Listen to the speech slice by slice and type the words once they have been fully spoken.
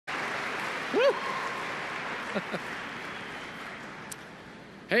Woo!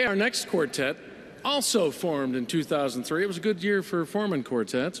 Hey, our next quartet also formed in 2003. It was a good year for forming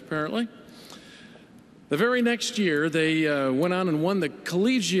quartets, apparently. The very next year, they went on and won the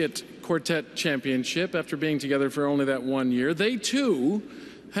Collegiate Quartet Championship after being together for only that 1 year. They, too,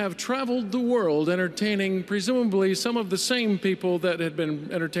 have traveled the world entertaining presumably some of the same people that had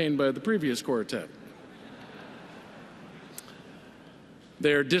been entertained by the previous quartet.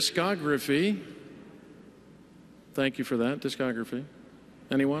 Their discography, thank you for that, discography.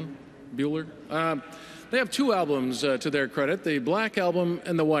 Anyone? Bueller? They have 2 albums to their credit, the Black Album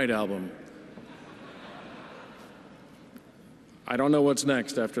and the White Album. I don't know what's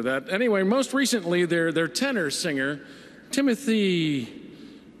next after that. Anyway, most recently, their tenor singer,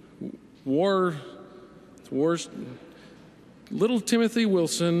 Little Timothy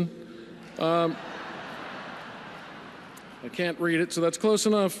Wilson. I can't read it, so that's close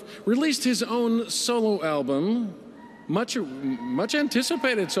enough. Released his own solo album, much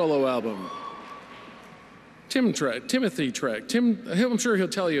anticipated solo album. Timothy track. I'm sure he'll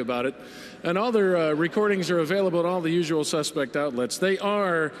tell you about it. And all their recordings are available at all the usual suspect outlets. They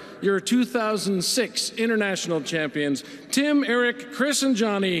are your 2006 international champions, Tim, Eric, Chris, and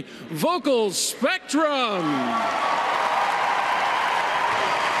Johnny, Vocal Spectrum.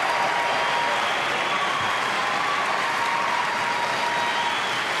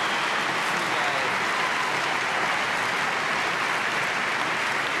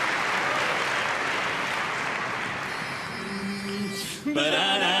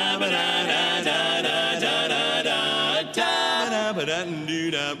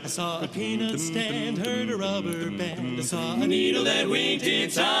 I saw a peanut stand, heard a rubber band. I saw a needle that winked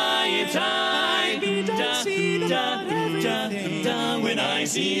its eye, when I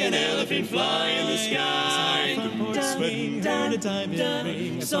see an elephant fly in the sky. Heard a diamond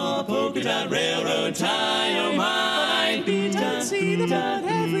ring. I saw a polka dot railroad tie, oh my. When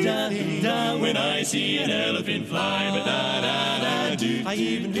I see an elephant fly, I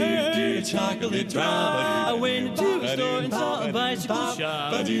even heard a chocolate drop. I went to a store and saw a bicycle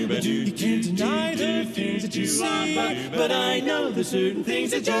shop. You can't deny the things that you see, but I know there's certain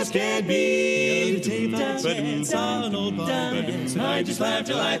things that just can't be. I saw an old barn, I just laughed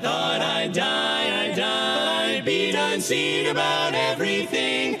till I thought I'd die. Be done seen about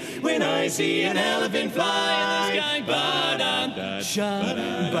everything when I see an elephant fly in the sky. Ba-da-da,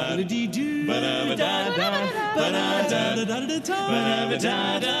 ba-da-dee-doo, ba-da-ba-da-da,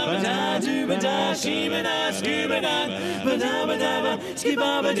 ba-da-ba-da-da, shee-ba-da, scuba-da, ba-da-ba-da-ba,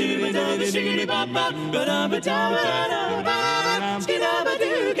 skee-ba-ba-doo-ba-da, shiggity-bop-bop, ba-da-ba-da-ba-da,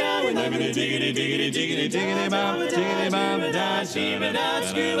 skee-da-ba-doo-ga, when I'm gonna diggity-diggity-diggity-diggity-bop, diggity-bop-da, shee-ba-da,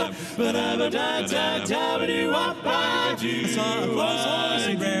 scuba, ba-da-ba-da-da-da-ba-doo-wop-ba. I saw a horse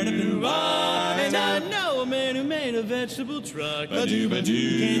and ran up and walked, and I know a man who made a vegetable truck.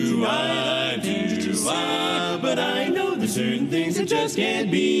 Ba-doo-ba-doo, can't deny, but I know there's certain things that just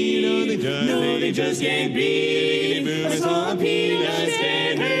can't be. No, they just can't be. I saw a peanut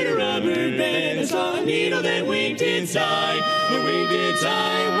stand, heard a rubber band. I saw a needle that winked its eye, winked its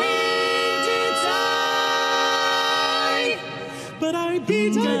eye, winked its eye. But I'd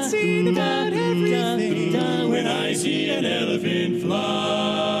be done seen about everything when I see an elephant fly.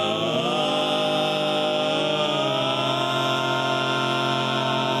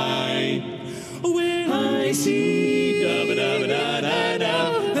 When I see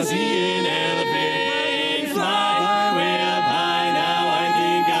da-ba-da-ba-da-da-da, I see an elephant fly way up high. Now I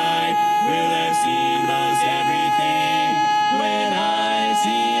think I will have seen most everything when I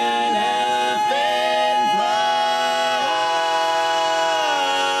see an elephant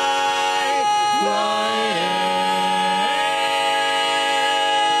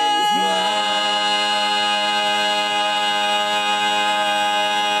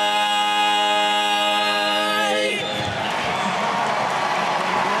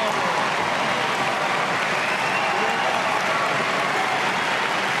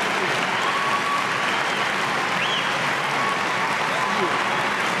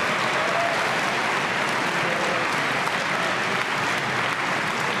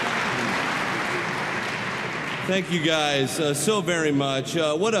Thank you guys so very much.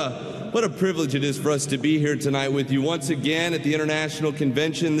 What a privilege it is for us to be here tonight with you once again at the International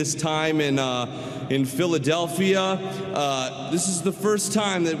Convention, this time in Philadelphia. This is the first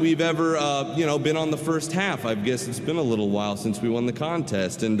time that we've ever, been on the first half. I guess it's been a little while since we won the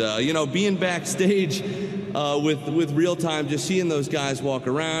contest. And, being backstage with Real Time, just seeing those guys walk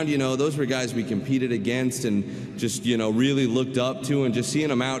around, those were guys we competed against and just, really looked up to, and just seeing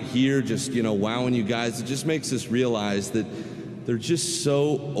them out here, just, wowing you guys, it just makes us realize that they're just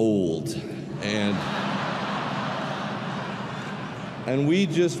so old. And we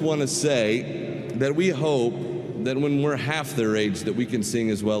just want to say that we hope that when we're half their age that we can sing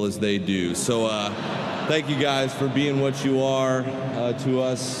as well as they do. So thank you guys for being what you are to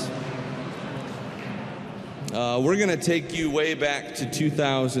us. We're going to take you way back to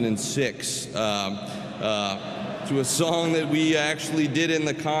 2006 to a song that we actually did in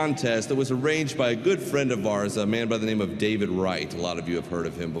the contest that was arranged by a good friend of ours, a man by the name of David Wright. A lot of you have heard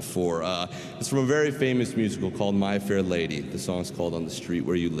of him before. It's from a very famous musical called My Fair Lady. The song's called On the Street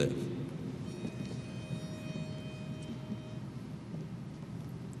Where You Live.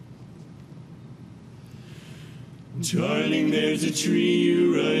 Darling, there's a tree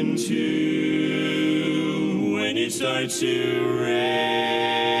you run to when it starts to rain.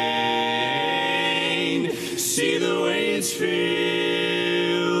 See the way it's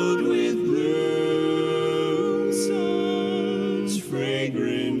filled with bloom, such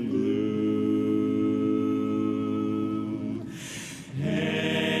fragrant bloom.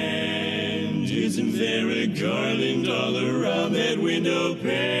 And isn't there a garland all around that window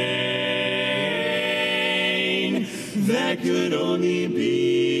pane? That could only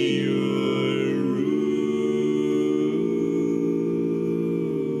be your room.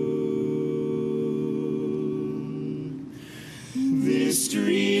 This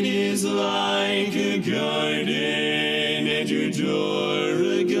street is like a garden, and your door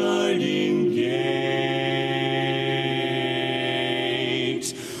a garden gate.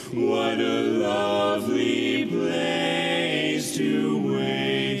 What a lovely place to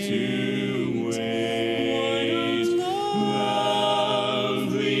wait, to wait.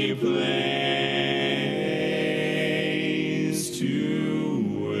 Lovely place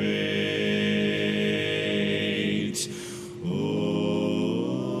to wait.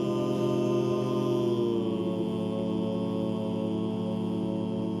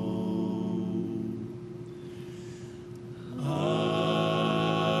 I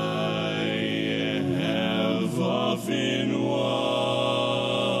have often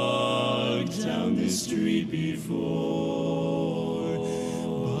walked down this street before,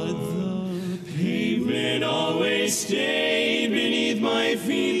 but the pavement always stayed beneath my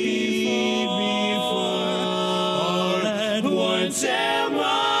feet before. All at once am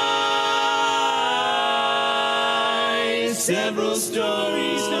I, several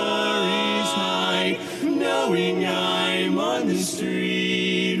stories high, knowing I'm on the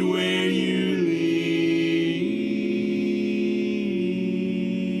street where you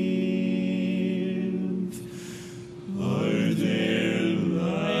live. Are there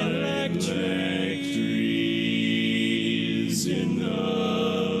lilac trees in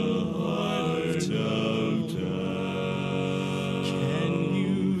the heart of town? Can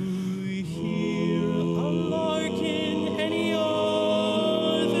you hear a lark in any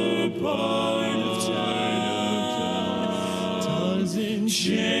other part of town? Does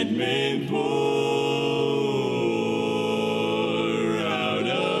enchantment pour out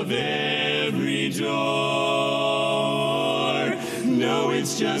of every door? No,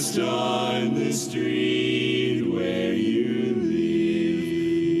 it's just on the street where you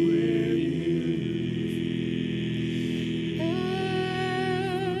live, where you live. And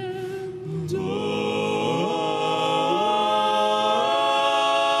oh,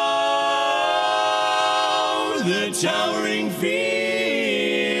 the towering feeling,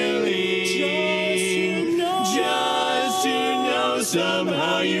 just to know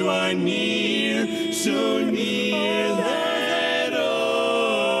somehow you are near, so near that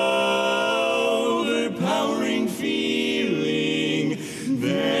overpowering feeling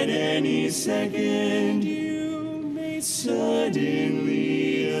that any second you may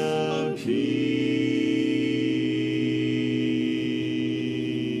suddenly appear.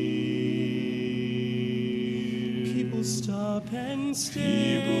 People stop and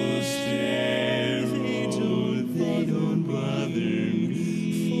stare. People stare. They don't bother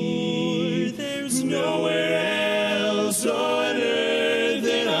me. For there's nowhere else on earth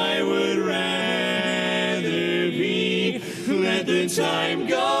that I would rather be. Let the time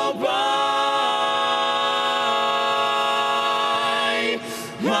go by.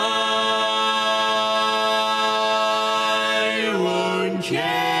 I won't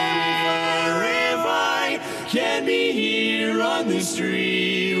care if I can be here on the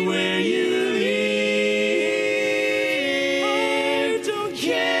street where you live. I don't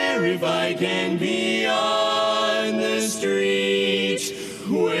care if I can be on the street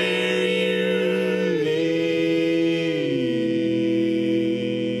where you live.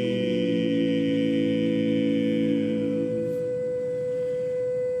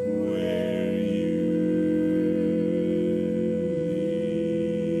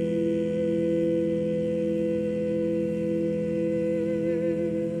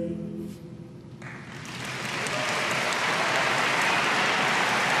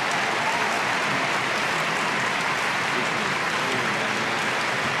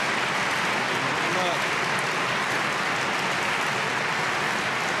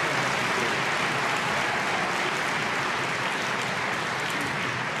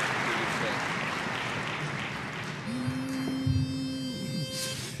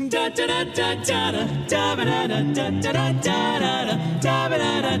 Da da da da da da da da da da da da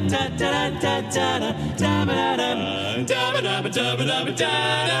da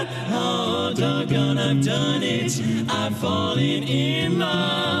da. Oh, doggone, I've done it. I've fallen in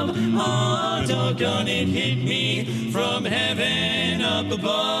love. Oh, doggone, it hit me from heaven up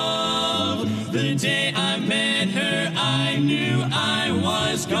above. The day I met her, I knew I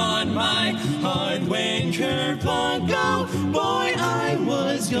was gone. My heart went kerplunk. Oh, boy, I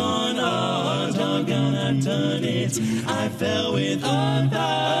was gone. Oh, doggone, I've done it. I fell with a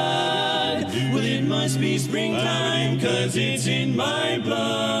thud. Well, it must be springtime, 'cause it's in my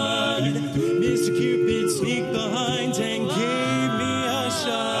blood. Mr. Cupid sneaked behind and gave me a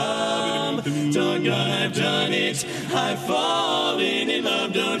shove. Doggone, I've done it. I've fallen in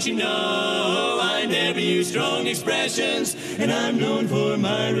love, don't you know? I never use strong expressions, and I'm known for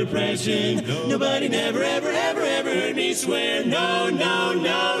my repression. Nobody never, ever, ever, ever heard me swear. No, no,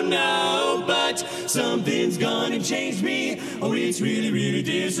 no, no. But something's gone and changed me. Oh, it's really, really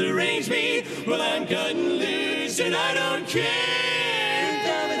disarranged me. Well, I'm cutting loose, and I don't care.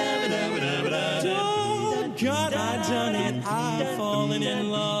 God, I've done it. I've fallen in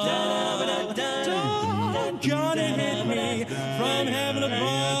love. God, it hit me from heaven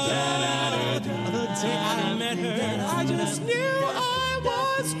above. The day I met her, I just knew I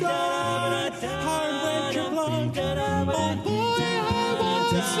was gone. Heart went kerplunk. Oh boy, I was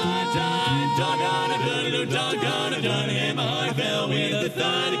gone. Doggone, I've done it. Doggone, I've done it. My heart fell with a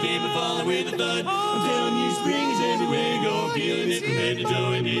thud. It came falling with a thud. I'm telling you, spring is everywhere you go. Feeling it from head to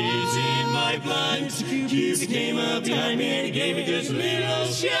toe, and it's in my blood. Cupid came up behind me and he gave me just a little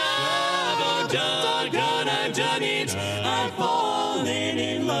shove. Oh, doggone, I've done it. I've fallen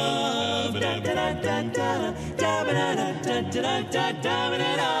in love. Da da da da da da da da da da da da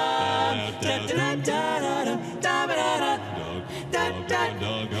da da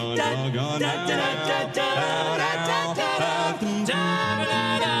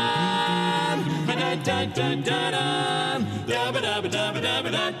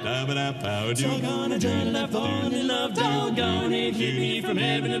Doggone, I've done it, I've fallen in love. Doggone, it hit me from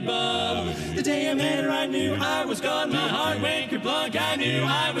heaven above. The day I met her, I knew I was gone. My heart went kerplunk, I knew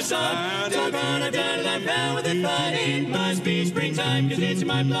I was on. Doggone, I've done it, I fell with a thud. It must be springtime, 'cause it's in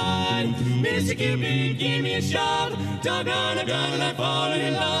my blood. Mr. Cupid, give me a shove. Doggone, I've done it, I've fallen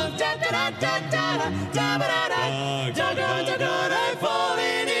in love. Da da da da da da da da. Doggone, doggone, I've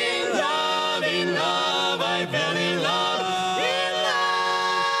fallen in love, in love. I fell in love.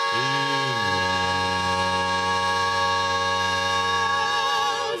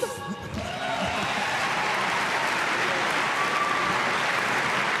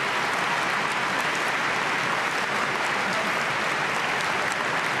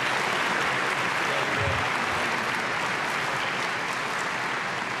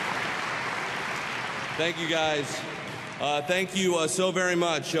 Thank you, guys. Thank you so very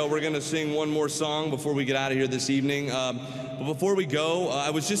much. We're going to sing one more song before we get out of here this evening. But before we go,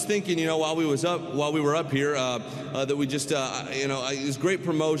 I was just thinking, while we were up here, that we just, this great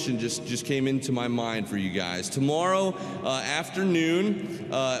promotion just came into my mind for you guys. Tomorrow afternoon,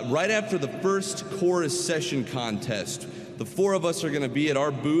 right after the first chorus session contest, the four of us are going to be at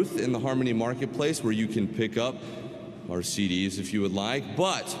our booth in the Harmony Marketplace, where you can pick up our CDs if you would like.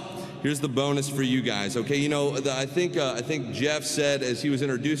 But here's the bonus for you guys, okay? I think Jeff said as he was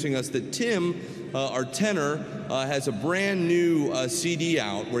introducing us that Tim, our tenor, has a brand new CD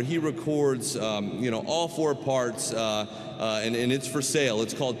out where he records, all four parts, and it's for sale.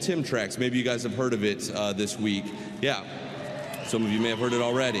 It's called Tim Tracks. Maybe you guys have heard of it this week. Yeah, some of you may have heard it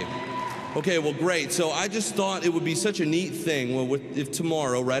already. Okay, well, great. So I just thought it would be such a neat thing if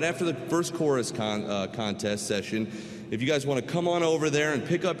tomorrow, right after the first chorus contest session, if you guys want to come on over there and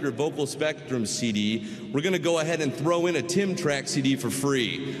pick up your Vocal Spectrum CD, we're going to go ahead and throw in a Tim Track CD for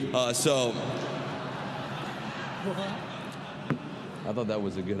free. So I thought that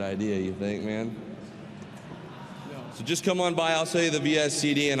was a good idea, you think, man? So just come on by, I'll sell you the VS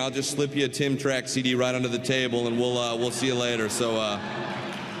CD, and I'll just slip you a Tim Track CD right under the table, and we'll see you later. So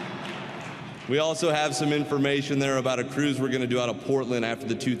we also have some information there about a cruise we're going to do out of Portland after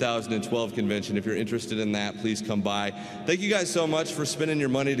the 2012 convention. If you're interested in that, please come by. Thank you guys so much for spending your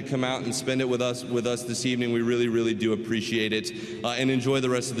money to come out and spend it with us this evening. We really, really do appreciate it. And enjoy the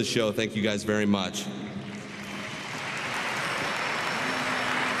rest of the show. Thank you guys very much.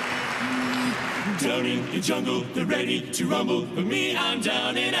 Down in the jungle, they're ready to rumble. But me, I'm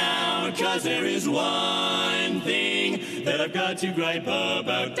down and out. more, 'cause there is one thing that I've got to gripe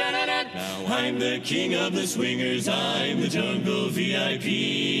about. Now I'm the king of the swingers, I'm the jungle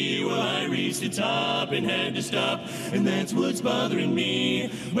VIP. Well, I reached the top and had to stop, and that's what's bothering me.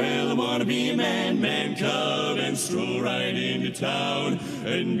 Well, I wanna be a man cub, and stroll right into town,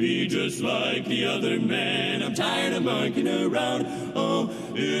 and be just like the other men. I'm tired of monkeying around. Oh,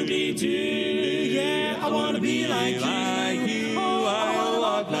 doobly-doo, yeah, I wanna be like you. Oh, I'll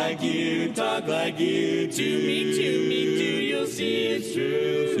walk like you, talk like you. To me, you'll see it's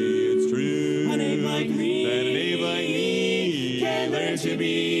true. An ape like me, that an ape like me can learn to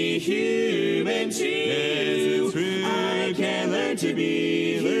be human too. Yes, it's true. I can learn to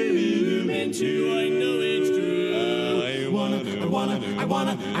be human too. I know it's true.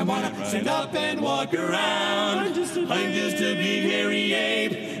 I wanna stand up and walk around. I'm just a big hairy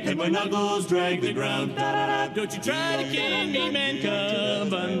ape, and my knuckles drag the ground. Don't you try to kill me, man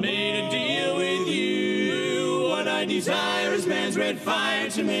cub. I made a deal with you. What I desire is man's red fire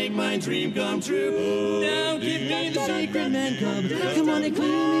to make my dream come true. Now give me the secret, man cub. Come on and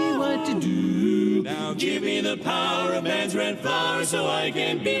clue me what to do. Now give me the power of man's red flower so I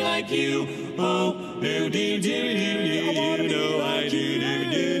can be like you. Oh, do-do-do-do-do-do. No, I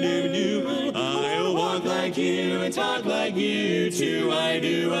do-do-do-do-do. I'll walk like you and talk like you too. I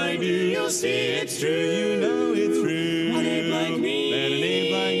do. You'll see it's true. You know it's true. An ape like me, that an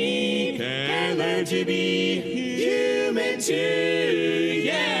ape like me can learn to be human too.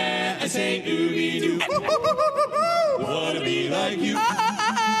 Yeah, I say ooby-doo. Wanna be like you.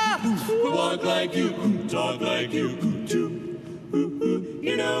 Walk like you, talk like you too.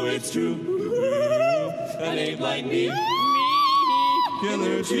 You know it's true. An ape like me can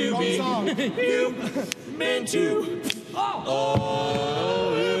learn to be human too.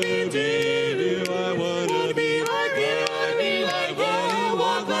 Oh, do I wanna be like you?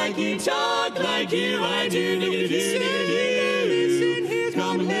 Walk like you, talk like you. I do.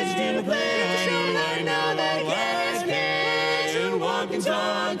 Come and listen to the play. I know that I can walk and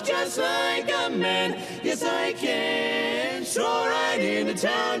talk just like a man. Yes, I can. Stroll right into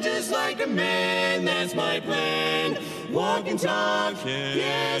town just like a man. That's my plan. Walk and talk.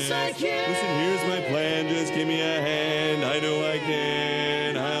 Yes, I can. Listen, here's my plan. Just give me a hand. I know I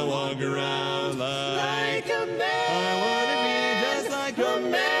can. I'll walk around like a man. I want to be just like a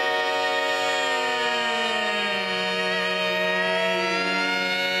man.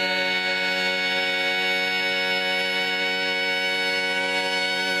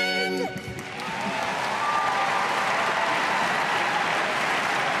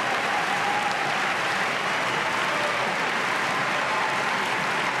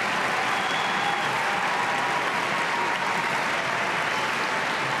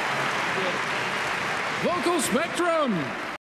 Vocal Spectrum.